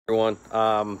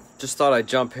Everyone, just thought I'd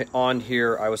jump on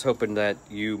here. I was hoping that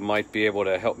you might be able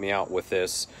to help me out with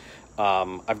this.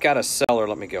 I've got a seller.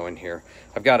 Let me go in here.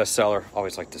 I've got a seller.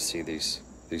 Always like to see these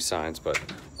signs, but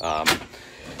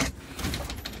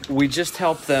we just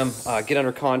helped them get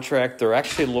under contract. They're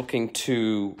actually looking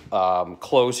to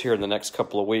close here in the next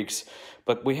couple of weeks.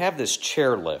 But we have this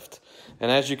chairlift, and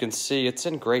as you can see, it's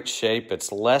in great shape.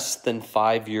 It's less than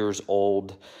 5 years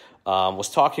old. Was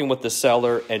talking with the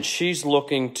seller, and she's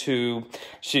looking to,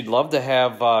 she'd love to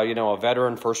have, a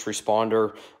veteran first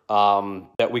responder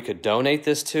that we could donate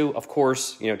this to. Of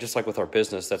course, just like with our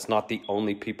business, that's not the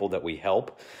only people that we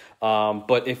help.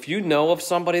 But if you know of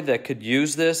somebody that could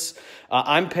use this,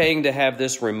 I'm paying to have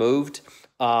this removed.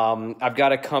 I've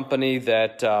got a company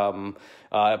that,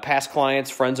 past clients,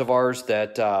 friends of ours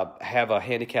that have a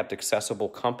handicapped accessible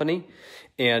company,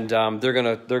 and they're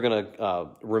gonna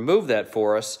remove that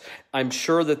for us. I'm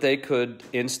sure that they could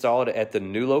install it at the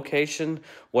new location.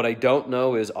 What I don't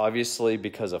know is obviously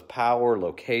because of power,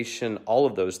 location, all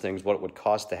of those things, what it would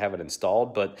cost to have it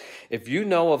installed. But if you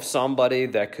know of somebody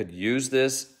that could use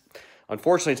this,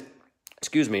 unfortunately,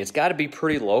 it's got to be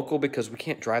pretty local because we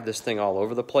can't drive this thing all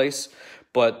over the place.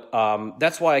 But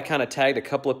that's why I kind of tagged a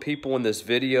couple of people in this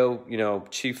video,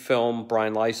 Chief Film,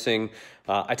 Brian Lysing.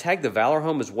 I tagged the Valor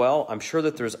Home as well. I'm sure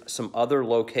that there's some other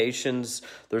locations.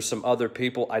 There's some other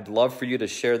people. I'd love for you to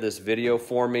share this video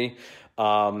for me.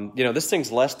 This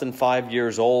thing's less than 5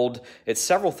 years old. It's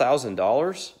several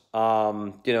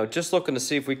 $1,000s. Just looking to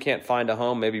see if we can't find a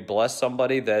home, maybe bless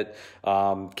somebody that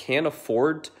can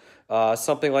afford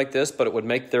something like this, but it would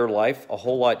make their life a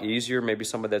whole lot easier, maybe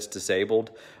somebody that's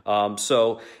disabled.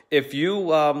 So if you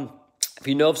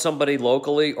know of somebody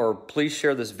locally, or please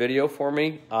share this video for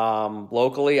me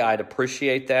locally, I'd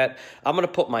appreciate that. I'm going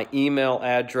to put my email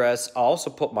address. I'll also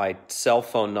put my cell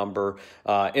phone number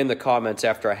in the comments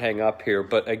after I hang up here.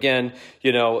 But again,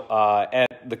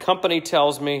 the company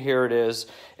tells me, here it is.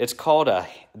 It's called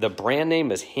the brand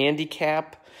name is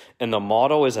Handicap, and the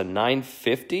model is a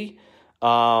 950.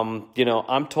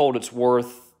 I'm told it's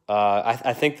worth,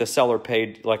 I think the seller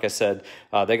paid, like I said,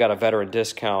 they got a veteran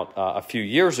discount a few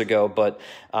years ago, but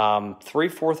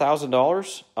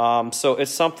 $3,000–4,000. So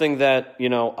it's something that,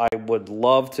 I would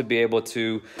love to be able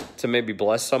to maybe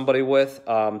bless somebody with.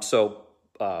 If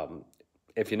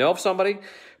you know of somebody,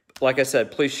 like I said,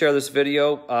 please share this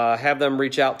video. Have them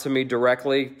reach out to me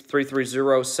directly,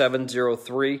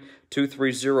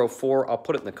 330-703-2304. I'll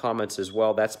put it in the comments as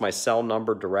well. That's my cell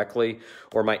number directly,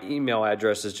 or my email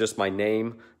address is just my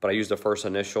name, but I use the first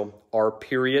initial,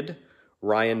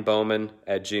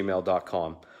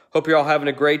 r.ryanbowman@gmail.com. Hope you're all having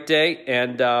a great day,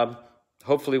 and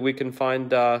hopefully we can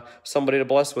find somebody to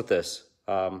bless with this.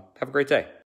 Have a great day.